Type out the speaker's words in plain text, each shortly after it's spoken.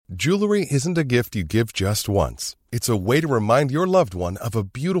Jewelry isn't a gift you give just once. It's a way to remind your loved one of a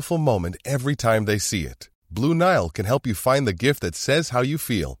beautiful moment every time they see it. Blue Nile can help you find the gift that says how you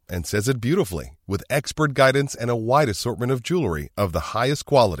feel and says it beautifully, with expert guidance and a wide assortment of jewelry of the highest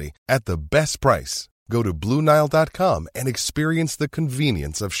quality at the best price. Go to BlueNile.com and experience the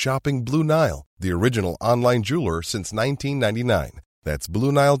convenience of shopping Blue Nile, the original online jeweler since 1999. That's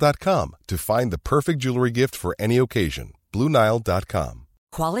BlueNile.com to find the perfect jewelry gift for any occasion. BlueNile.com.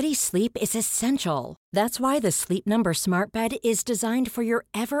 Quality sleep is essential. That's why the Sleep Number Smart Bed is designed for your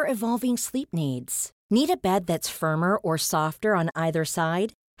ever-evolving sleep needs. Need a bed that's firmer or softer on either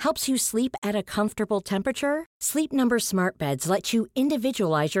side? Helps you sleep at a comfortable temperature? Sleep Number Smart Beds let you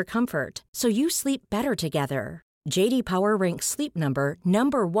individualize your comfort, so you sleep better together. J.D. Power ranks Sleep Number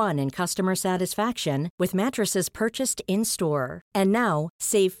number 1 in customer satisfaction with mattresses purchased in-store. And now,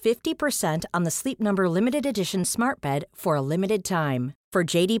 save 50% on the Sleep Number Limited Edition Smart Bed for a limited time. For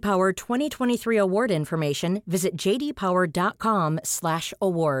J.D. Power 2023 award information, visit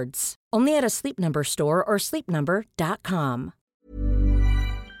jdpower.com/awards. Only at a Sleep Number store or sleepnumber.com.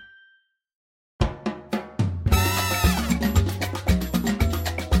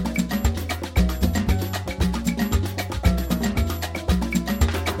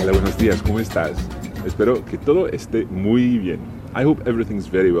 Hola, buenos días, ¿cómo estás? Espero que todo esté muy bien. I hope everything's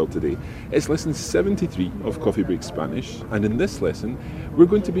very well today. It's lesson 73 of Coffee Break Spanish, and in this lesson, we're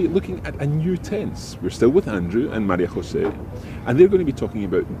going to be looking at a new tense. We're still with Andrew and Maria Jose, and they're going to be talking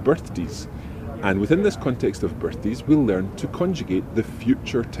about birthdays. And within this context of birthdays, we'll learn to conjugate the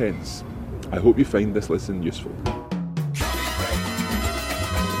future tense. I hope you find this lesson useful.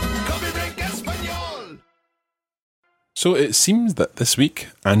 So it seems that this week,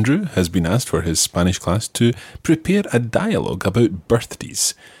 Andrew has been asked for his Spanish class to prepare a dialogue about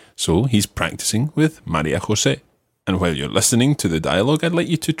birthdays. So he's practicing with Maria Jose. And while you're listening to the dialogue, I'd like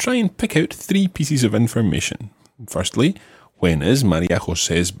you to try and pick out 3 pieces of information. Firstly, when is Maria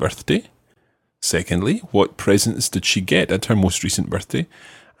Jose's birthday? Secondly, what presents did she get at her most recent birthday?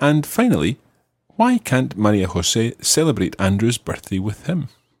 And finally, why can't Maria Jose celebrate Andrew's birthday with him?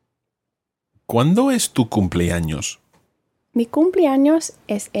 ¿Cuándo es tu cumpleaños? Mi cumpleaños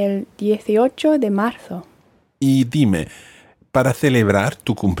es el 18 de marzo. Y dime, para celebrar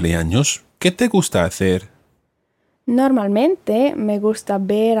tu cumpleaños, ¿qué te gusta hacer? Normalmente me gusta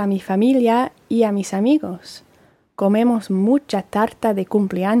ver a mi familia y a mis amigos. Comemos mucha tarta de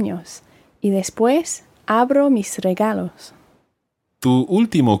cumpleaños y después abro mis regalos. Tu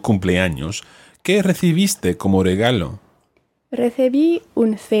último cumpleaños, ¿qué recibiste como regalo? Recibí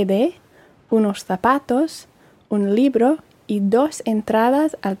un CD, unos zapatos, un libro y 2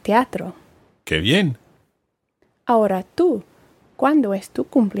 entradas al teatro. ¡Qué bien! Ahora tú, ¿cuándo es tu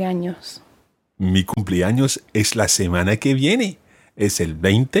cumpleaños? Mi cumpleaños es la semana que viene. Es el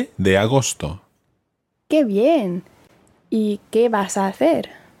 20 de agosto. ¡Qué bien! ¿Y qué vas a hacer?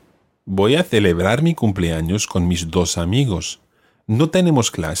 Voy a celebrar mi cumpleaños con mis 2 amigos. No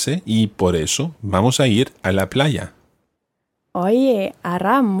tenemos clase y por eso vamos a ir a la playa. Oye,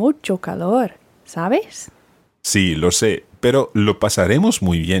 hará mucho calor, ¿sabes? Sí, lo sé, pero lo pasaremos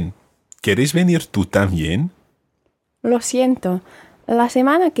muy bien. ¿Quieres venir tú también? Lo siento, la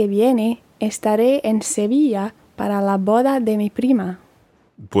semana que viene estaré en Sevilla para la boda de mi prima.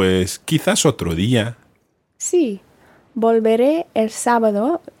 Pues quizás otro día. Sí, volveré el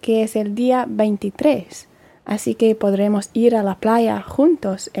sábado, que es el día 23, así que podremos ir a la playa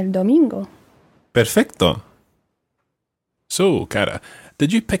juntos el domingo. Perfecto. So, Cara,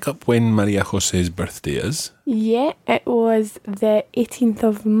 did you pick up when Maria Jose's birthday is? Yeah, it was the 18th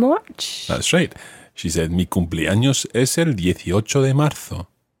of March. That's right. She said, mi cumpleaños es el 18 de marzo.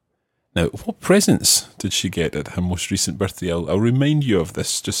 Now, what presents did she get at her most recent birthday? I'll remind you of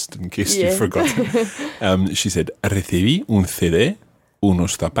this just in case you've forgotten. She said, recibí un CD,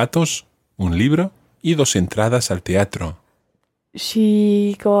 unos zapatos, un libro y 2 entradas al teatro.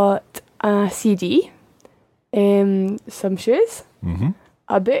 She got a CD, some shoes,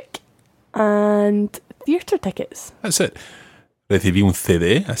 a book, and theatre tickets. That's it. Recibí un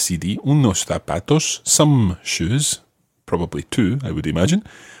CD, a CD, unos zapatos, some shoes, probably 2, I would imagine,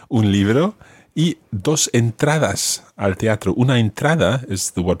 un libro y 2 entradas al teatro. Una entrada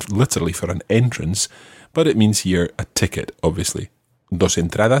is the word literally for an entrance, but it means here a ticket, obviously. 2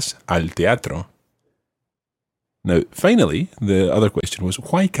 entradas al teatro. Now, finally, the other question was,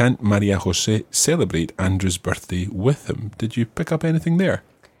 why can't Maria Jose celebrate Andrew's birthday with him? Did you pick up anything there?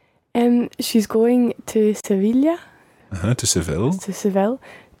 She's going to Sevilla. To Seville. To Seville.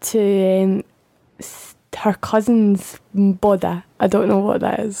 To her cousin's boda. I don't know what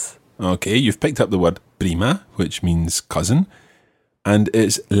that is. Okay, you've picked up the word prima, which means cousin. And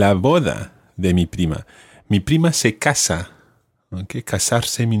it's la boda de mi prima. Mi prima se casa. Okay,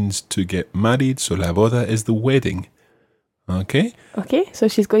 casarse means to get married, so la boda is the wedding. Okay? Okay, so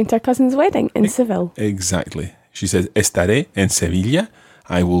she's going to her cousin's wedding in Seville. Exactly. She says, estaré en Sevilla.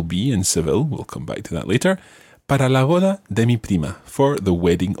 I will be in Seville. We'll come back to that later. Para la boda de mi prima, for the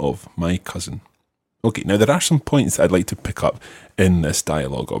wedding of my cousin. Okay, now there are some points I'd like to pick up in this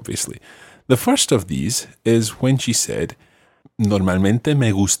dialogue, obviously. The first of these is when she said, normalmente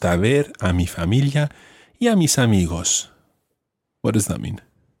me gusta ver a mi familia y a mis amigos. What does that mean?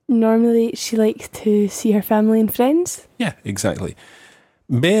 Normally, she likes to see her family and friends. Yeah, exactly.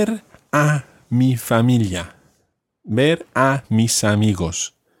 Ver a mi familia. Ver a mis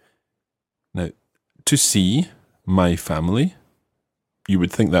amigos. Now, to see my family, you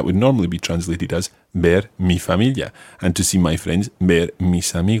would think that would normally be translated as ver mi familia. And to see my friends, ver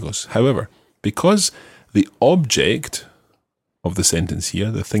mis amigos. However, because the object of the sentence here,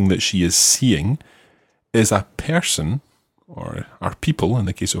 the thing that she is seeing, is a person, or are people, in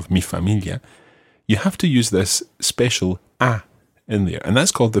the case of mi familia, you have to use this special a in there. And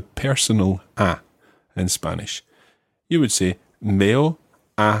that's called the personal a in Spanish. You would say, veo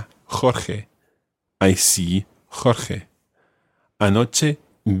a Jorge. I see Jorge. Anoche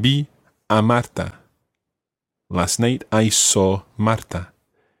vi a Marta. Last night I saw Marta.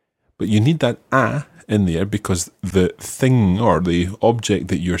 But you need that a in there because the thing or the object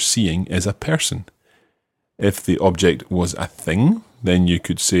that you're seeing is a person. If the object was a thing, then you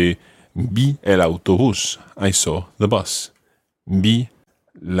could say, vi el autobús. I saw the bus. Vi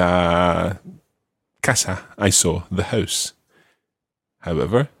la casa. I saw the house.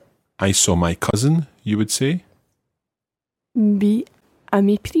 However, I saw my cousin, you would say. Vi a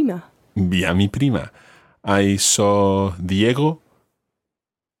mi prima. Vi a mi prima. I saw Diego.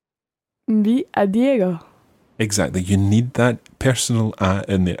 Vi a Diego. Exactly. You need that personal a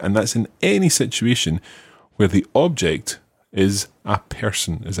in there. And that's in any situation where the object is a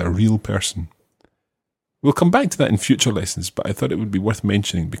person, is a real person. We'll come back to that in future lessons, but I thought it would be worth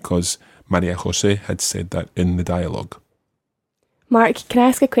mentioning because Maria Jose had said that in the dialogue. Mark, can I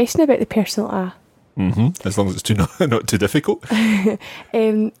ask a question about the personal a? As long as it's not too difficult.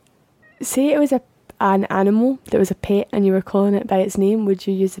 Say it was an animal that was a pet and you were calling it by its name, would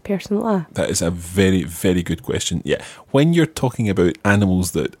you use the personal a? That is a very, very good question. Yeah. When you're talking about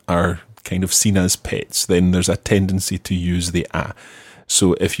animals that are kind of seen as pets, then there's a tendency to use the a.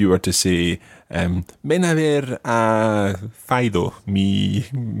 So if you were to say, ven a ver a Fido,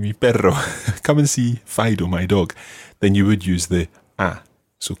 mi perro, come and see Fido, my dog, then you would use the a.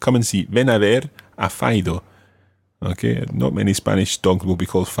 So come and see, ven a ver a Fido. Okay, not many Spanish dogs will be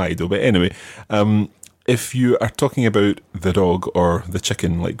called Fido, but anyway, if you are talking about the dog or the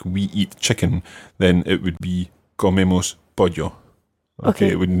chicken, like we eat chicken, then it would be comemos pollo. Okay,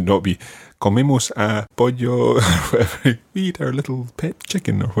 it would not be comemos a pollo, or whatever. We eat our little pet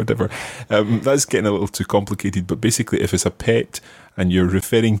chicken or whatever. That's getting a little too complicated, but basically if it's a pet and you're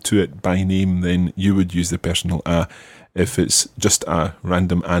referring to it by name, then you would use the personal a. If it's just a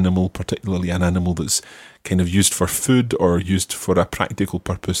random animal, particularly an animal that's kind of used for food or used for a practical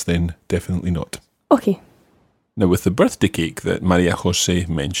purpose, then definitely not. Okay. Now with the birthday cake that Maria Jose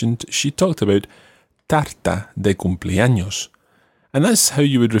mentioned, she talked about tarta de cumpleaños. And that's how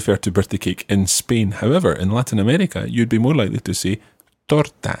you would refer to birthday cake in Spain. However, in Latin America, you'd be more likely to say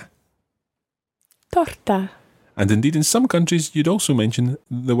torta. Torta. And indeed, in some countries, you'd also mention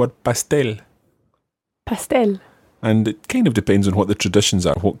the word pastel. Pastel. And it kind of depends on what the traditions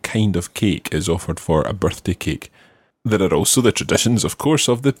are, what kind of cake is offered for a birthday cake. There are also the traditions, of course,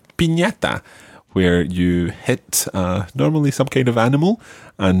 of the piñata, where you hit normally some kind of animal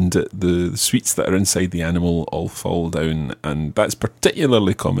and the sweets that are inside the animal all fall down, and that's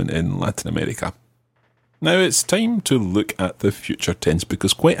particularly common in Latin America. Now it's time to look at the future tense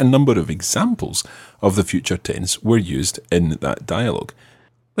because quite a number of examples of the future tense were used in that dialogue.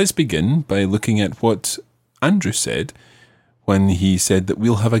 Let's begin by looking at what Andrew said when he said that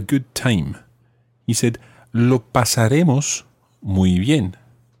we'll have a good time. He said, lo pasaremos muy bien.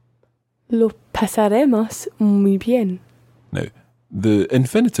 Lo pasaremos muy bien. Now, the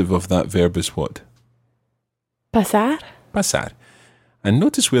infinitive of that verb is what? Pasar. Pasar. And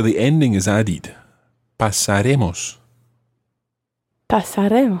notice where the ending is added. Pasaremos.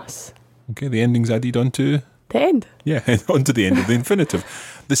 Pasaremos. Okay, the ending's added onto... The end. Yeah, onto the end of the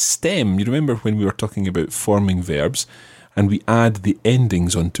infinitive. The stem, you remember when we were talking about forming verbs, and we add the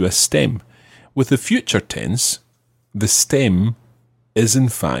endings onto a stem. With the future tense, the stem is in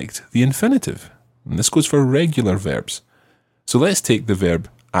fact the infinitive. And this goes for regular verbs. So let's take the verb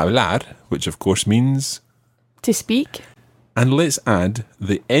hablar, which of course means... To speak. And let's add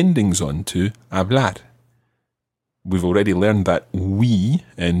the endings on to hablar. We've already learned that we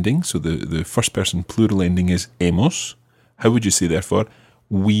ending, so the first person plural ending is hemos. How would you say, therefore,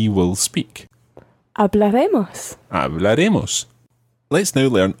 we will speak? Hablaremos. Hablaremos. Let's now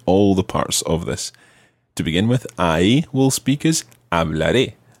learn all the parts of this. To begin with, I will speak as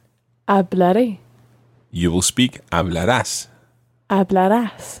hablaré. Hablaré. You will speak hablarás.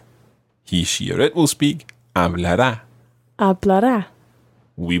 Hablarás. He, she, or it will speak hablará. Hablará.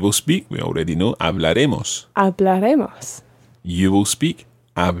 We will speak, we already know, hablaremos. Hablaremos. You will speak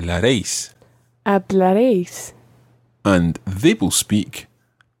hablaréis. Hablaréis. And they will speak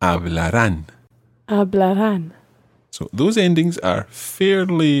hablarán. Hablarán. So those endings are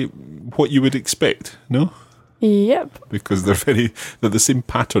fairly what you would expect, no? Yep. Because they're the same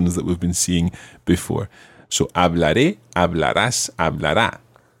patterns that we've been seeing before. So hablaré, hablarás, hablará.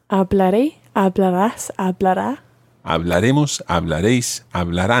 Hablaré, hablarás, hablará. Hablaremos, hablaréis,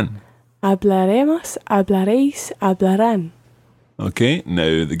 hablarán. Hablaremos, hablaréis, hablarán. Okay,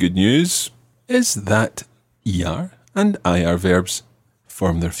 now the good news is that ER and IR verbs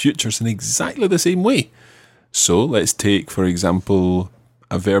form their futures in exactly the same way. So let's take, for example,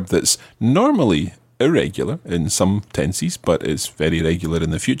 a verb that's normally irregular in some tenses, but is very regular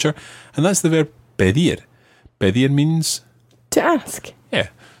in the future, and that's the verb pedir. Pedir means? To ask. Yeah,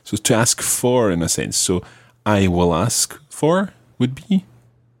 so to ask for in a sense. So I will ask for would be?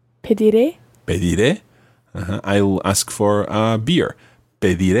 Pediré. Pediré. I'll ask for a beer.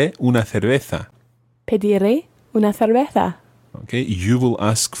 Pediré una cerveza. Pediré una cerveza. Okay, you will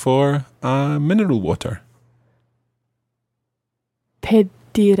ask for a mineral water.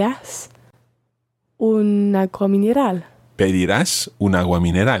 Pedirás un agua mineral. Pedirás un agua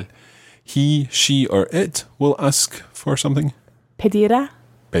mineral. He, she, or it will ask for something. Pedirá.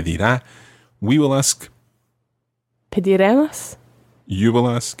 Pedirá. We will ask. Pediremos. You will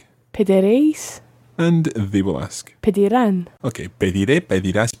ask. Pediréis. And they will ask. Pedirán. Okay, pediré,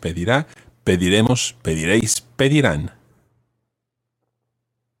 pedirás, pedirá. Pediremos, pediréis, pedirán.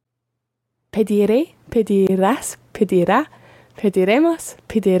 Pediré, pedirás, pedirá. Pediremos,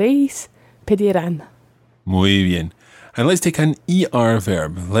 pediréis, pedirán. Muy bien. And let's take an ER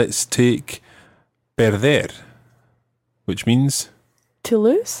verb. Let's take perder, which means? To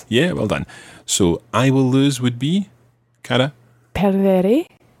lose? Yeah, well done. So I will lose would be, Cara? Perderé.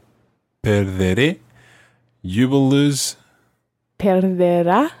 Perderé. You will lose.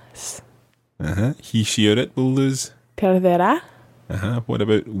 Perderás. He, she, or it will lose. Perderá. What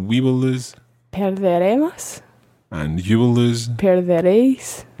about we will lose? Perderemos. And you will lose.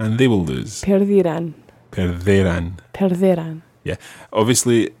 Perderéis. And they will lose. Perdirán. Perderán. Perderán. Yeah.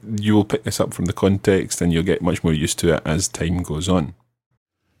 Obviously, you will pick this up from the context and you'll get much more used to it as time goes on.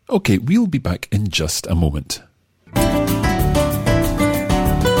 Okay, we'll be back in just a moment.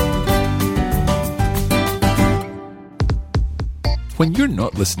 When you're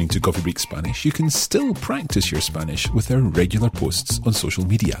not listening to Coffee Break Spanish, you can still practice your Spanish with our regular posts on social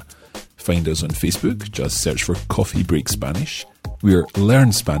media. Find us on Facebook, just search for Coffee Break Spanish. We're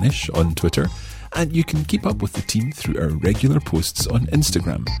Learn Spanish on Twitter, and you can keep up with the team through our regular posts on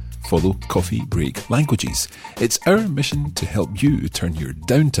Instagram. Follow Coffee Break Languages. It's our mission to help you turn your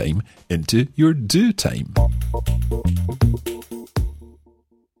downtime into your do time.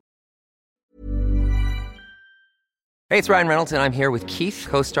 Hey, it's Ryan Reynolds, and I'm here with Keith,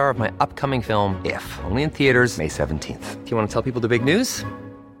 co-star of my upcoming film, If, only in theaters May 17th. Do you want to tell people the big news?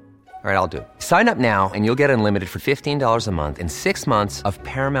 All right, I'll do it. Sign up now and you'll get unlimited for $15 a month and 6 months of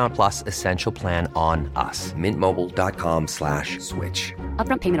Paramount Plus Essential Plan on us. MintMobile.com/switch.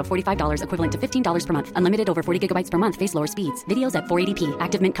 Upfront payment of $45 equivalent to $15 per month. Unlimited over 40 gigabytes per month. Face lower speeds. Videos at 480p.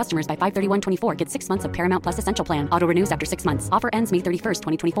 Active Mint customers by 531.24 get 6 months of Paramount Plus Essential Plan. Auto renews after 6 months. Offer ends May 31st,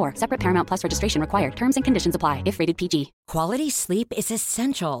 2024. Separate Paramount Plus registration required. Terms and conditions apply if rated PG. Quality sleep is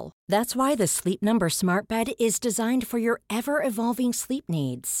essential. That's why the Sleep Number Smart Bed is designed for your ever-evolving sleep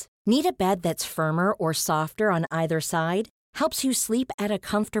needs. Need a bed that's firmer or softer on either side? Helps you sleep at a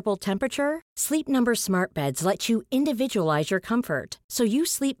comfortable temperature? Sleep Number Smart Beds let you individualize your comfort, so you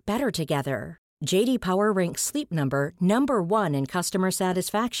sleep better together. J.D. Power ranks Sleep Number number 1 in customer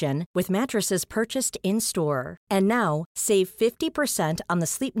satisfaction with mattresses purchased in-store. And now, save 50% on the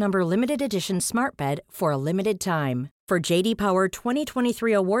Sleep Number Limited Edition Smart Bed for a limited time. For J.D. Power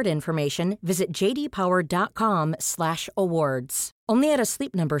 2023 award information, visit jdpower.com/awards. Only at a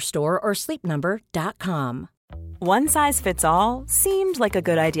Sleep Number store or sleepnumber.com. One size fits all seemed like a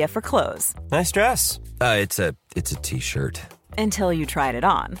good idea for clothes. Nice dress. It's a t-shirt. Until you tried it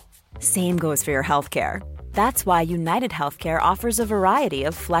on. Same goes for your healthcare. That's why United Healthcare offers a variety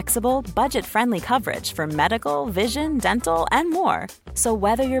of flexible, budget-friendly coverage for medical, vision, dental, and more. So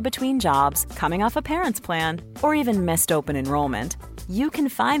whether you're between jobs, coming off a parent's plan, or even missed open enrollment, you can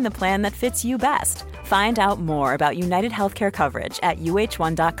find the plan that fits you best. Find out more about United Healthcare coverage at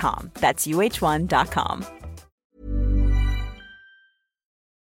uh1.com. That's uh1.com.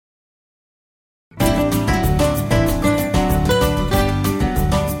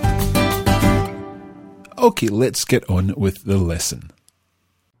 Okay, let's get on with the lesson.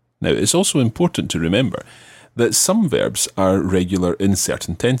 Now, it's also important to remember that some verbs are regular in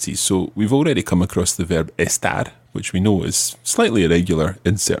certain tenses. So we've already come across the verb estar, which we know is slightly irregular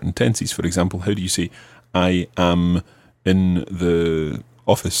in certain tenses. For example, how do you say, I am in the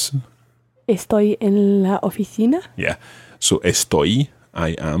office? Estoy en la oficina. Yeah, so estoy, I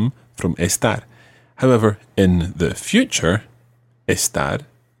am, from estar. However, in the future, estar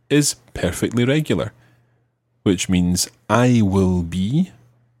is perfectly regular, which means I will be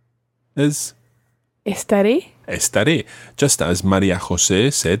is Estaré. Estaré. Just as María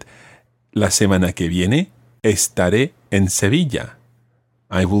José said, la semana que viene estaré en Sevilla.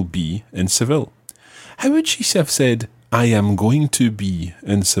 I will be in Seville. How would she have said, I am going to be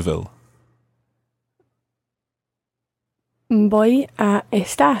in Seville? Voy a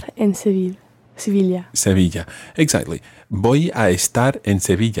estar en Sevilla. Sevilla. Exactly. Voy a estar en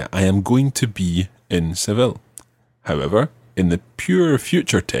Sevilla. I am going to be in Seville. However, in the pure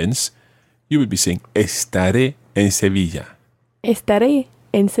future tense, you would be saying estaré en Sevilla. Estaré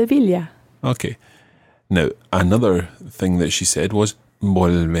en Sevilla. Okay. Now, another thing that she said was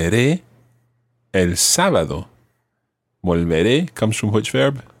volveré el sábado. Volveré comes from which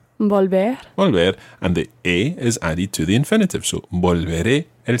verb? Volver. Volver. And the e is added to the infinitive. So, volveré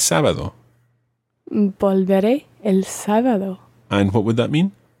el sábado. Volveré el sábado. And what would that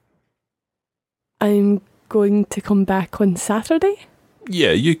mean? I'm going to come back on Saturday.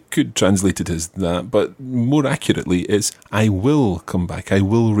 Yeah, you could translate it as that, but more accurately, it's I will come back, I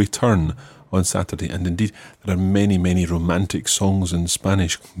will return on Saturday. And indeed, there are many, many romantic songs in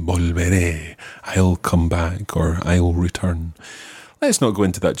Spanish. Volveré, I'll come back, or I'll return. Let's not go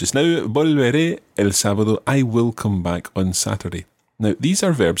into that just now. Volveré el sábado, I will come back on Saturday. Now, these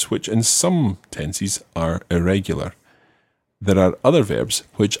are verbs which in some tenses are irregular. There are other verbs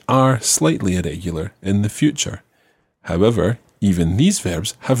which are slightly irregular in the future. However, even these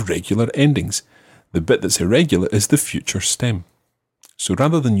verbs have regular endings. The bit that's irregular is the future stem. So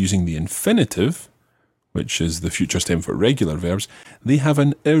rather than using the infinitive, which is the future stem for regular verbs, they have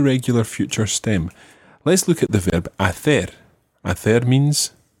an irregular future stem. Let's look at the verb hacer. Hacer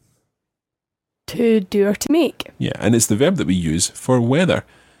means? To do or to make. Yeah, and it's the verb that we use for weather.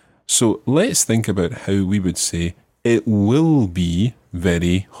 So let's think about how we would say, it will be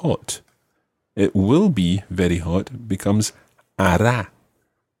very hot. It will be very hot becomes hará.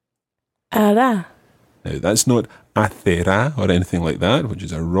 Hará. Now, that's not hacerá or anything like that, which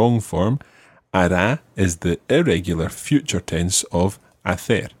is a wrong form. Hará is the irregular future tense of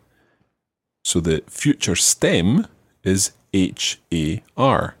hacer. So the future stem is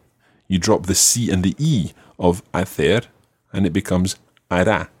H-A-R. You drop the C and the E of hacer, and it becomes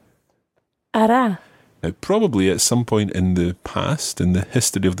hará. Hará. Now, probably at some point in the past, in the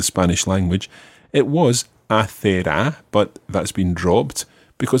history of the Spanish language, it was hacerá, but that's been dropped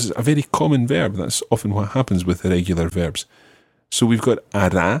because it's a very common verb. That's often what happens with irregular verbs. So we've got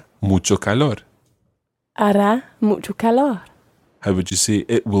hará mucho calor. Hará mucho calor. How would you say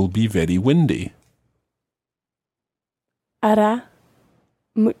it will be very windy? Hará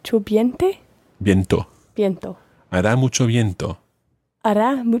mucho viento. Viento. Viento. Hará mucho viento.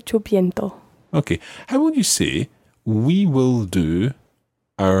 Hará mucho viento. Okay. How will you say we will do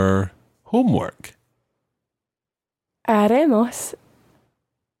our homework? Haremos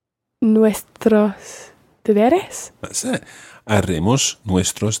nuestros deberes. That's it. Haremos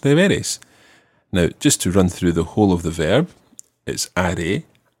nuestros deberes. Now, just to run through the whole of the verb, it's haré,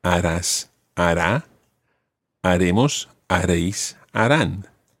 harás, hará, haremos, haréis, harán.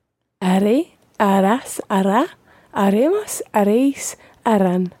 Haré, harás, hará, haremos, haréis,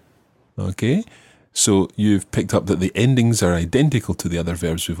 harán. Okay, so you've picked up that the endings are identical to the other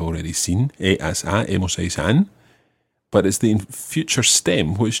verbs we've already seen, as, a, hemos, eis, han, but it's the future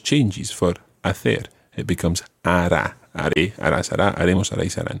stem which changes for hacer. It becomes hará, haré, harás, hará, haremos,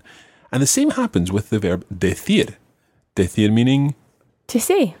 haréis, harán. And the same happens with the verb decir. Decir meaning? To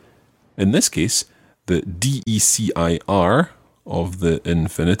say. In this case, the D-E-C-I-R of the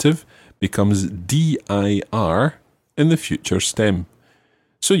infinitive becomes D-I-R in the future stem.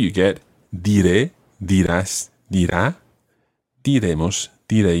 So you get diré, dirás, dirá, diremos,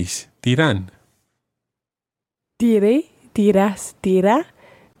 diréis, dirán. Diré, dirás, dirá,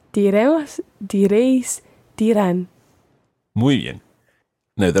 diremos, diréis, dirán. Muy bien.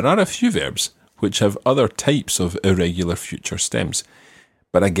 Now, there are a few verbs which have other types of irregular future stems.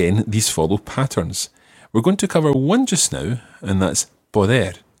 But again, these follow patterns. We're going to cover one just now, and that's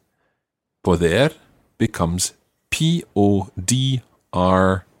poder. Poder becomes P-O-D-R,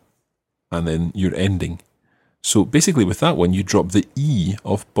 and then your ending. So basically with that one, you drop the E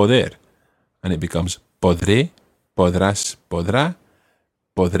of poder, and it becomes podré, podrás, podrá,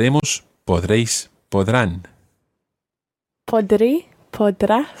 podremos, podréis, podrán. Podré,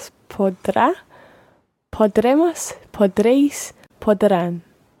 podrás, podrá, podremos, podréis, podrán.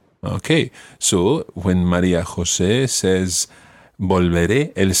 Okay, so when María José says,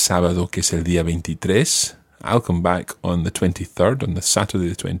 volveré el sábado, que es el día 23, I'll come back on the 23rd, on the Saturday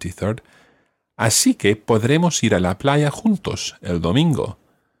the 23rd, así que podremos ir a la playa juntos el domingo.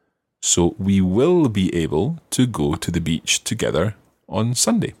 So we will be able to go to the beach together on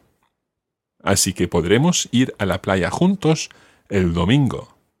Sunday. Así que podremos ir a la playa juntos el domingo.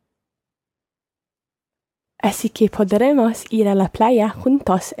 Así que podremos ir a la playa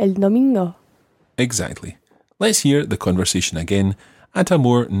juntos el domingo. Exactly. Let's hear the conversation again at a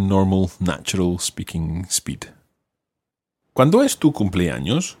more normal, natural speaking speed. ¿Cuándo es tu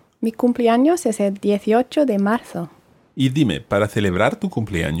cumpleaños? Mi cumpleaños es el 18 de marzo. Y dime, para celebrar tu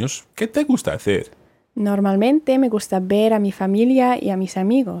cumpleaños, ¿qué te gusta hacer? Normalmente me gusta ver a mi familia y a mis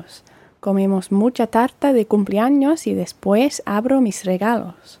amigos. Comemos mucha tarta de cumpleaños y después abro mis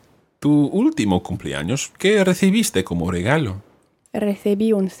regalos. Tu último cumpleaños, ¿qué recibiste como regalo?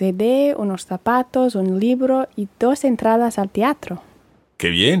 Recibí un CD, unos zapatos, un libro y 2 entradas al teatro. ¡Qué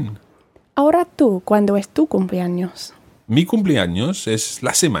bien! Ahora tú, ¿cuándo es tu cumpleaños? Mi cumpleaños es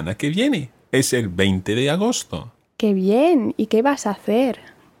la semana que viene. Es el 20 de agosto. ¡Qué bien! ¿Y qué vas a hacer?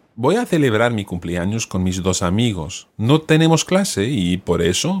 Voy a celebrar mi cumpleaños con mis 2 amigos. No tenemos clase y por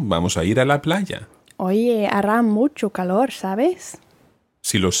eso vamos a ir a la playa. Oye, hará mucho calor, ¿sabes?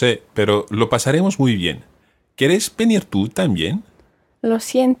 Sí lo sé, pero lo pasaremos muy bien. ¿Quieres venir tú también? Lo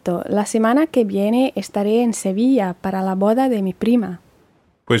siento, la semana que viene estaré en Sevilla para la boda de mi prima.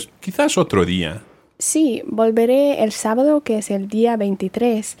 Pues quizás otro día. Sí, volveré el sábado, que es el día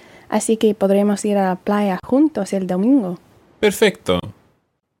 23, así que podremos ir a la playa juntos el domingo. Perfecto.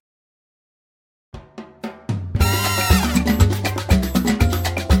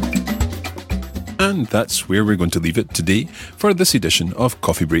 And that's where we're going to leave it today for this edition of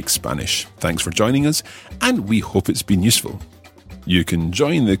Coffee Break Spanish. Thanks for joining us, and we hope it's been useful. You can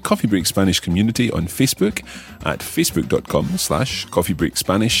join the Coffee Break Spanish community on Facebook at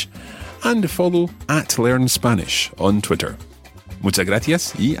facebook.com/coffeebreakspanish and follow @LearnSpanish on Twitter. Muchas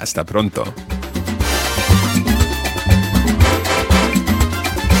gracias y hasta pronto.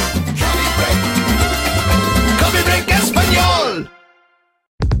 Coffee Break Español.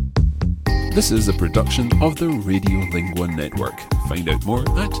 This is a production of the Radiolingua Network. Find out more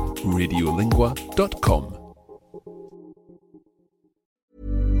at radiolingua.com.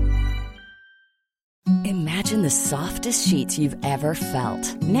 Imagine the softest sheets you've ever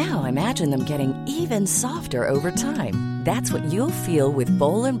felt. Now imagine them getting even softer over time. That's what you'll feel with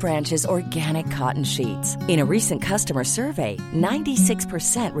Boll & Branch's organic cotton sheets. In a recent customer survey,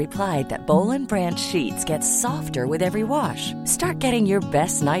 96% replied that Boll & Branch sheets get softer with every wash. Start getting your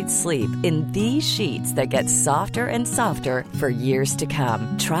best night's sleep in these sheets that get softer and softer for years to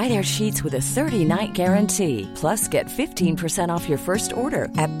come. Try their sheets with a 30-night guarantee. Plus, get 15% off your first order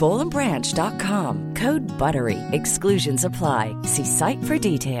at bollandbranch.com. Code BUTTERY. Exclusions apply. See site for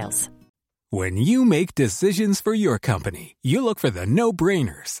details. When you make decisions for your company, you look for the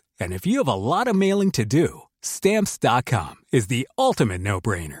no-brainers. And if you have a lot of mailing to do, Stamps.com is the ultimate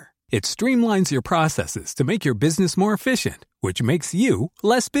no-brainer. It streamlines your processes to make your business more efficient, which makes you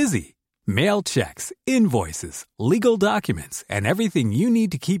less busy. Mail checks, invoices, legal documents, and everything you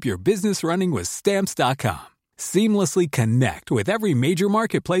need to keep your business running with Stamps.com. Seamlessly connect with every major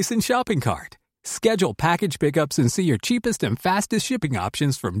marketplace and shopping cart. Schedule package pickups and see your cheapest and fastest shipping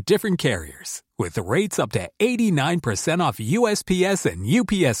options from different carriers. With rates up to 89% off USPS and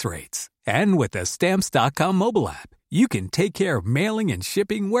UPS rates. And with the Stamps.com mobile app, you can take care of mailing and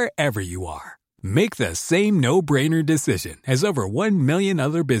shipping wherever you are. Make the same no-brainer decision as over 1 million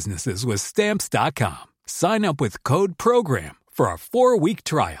other businesses with Stamps.com. Sign up with code PROGRAM for a 4-week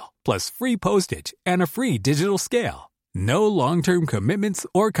trial, plus free postage and a free digital scale. No long-term commitments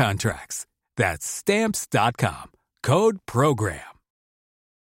or contracts. That's Stamps.com. Code PROGRAM.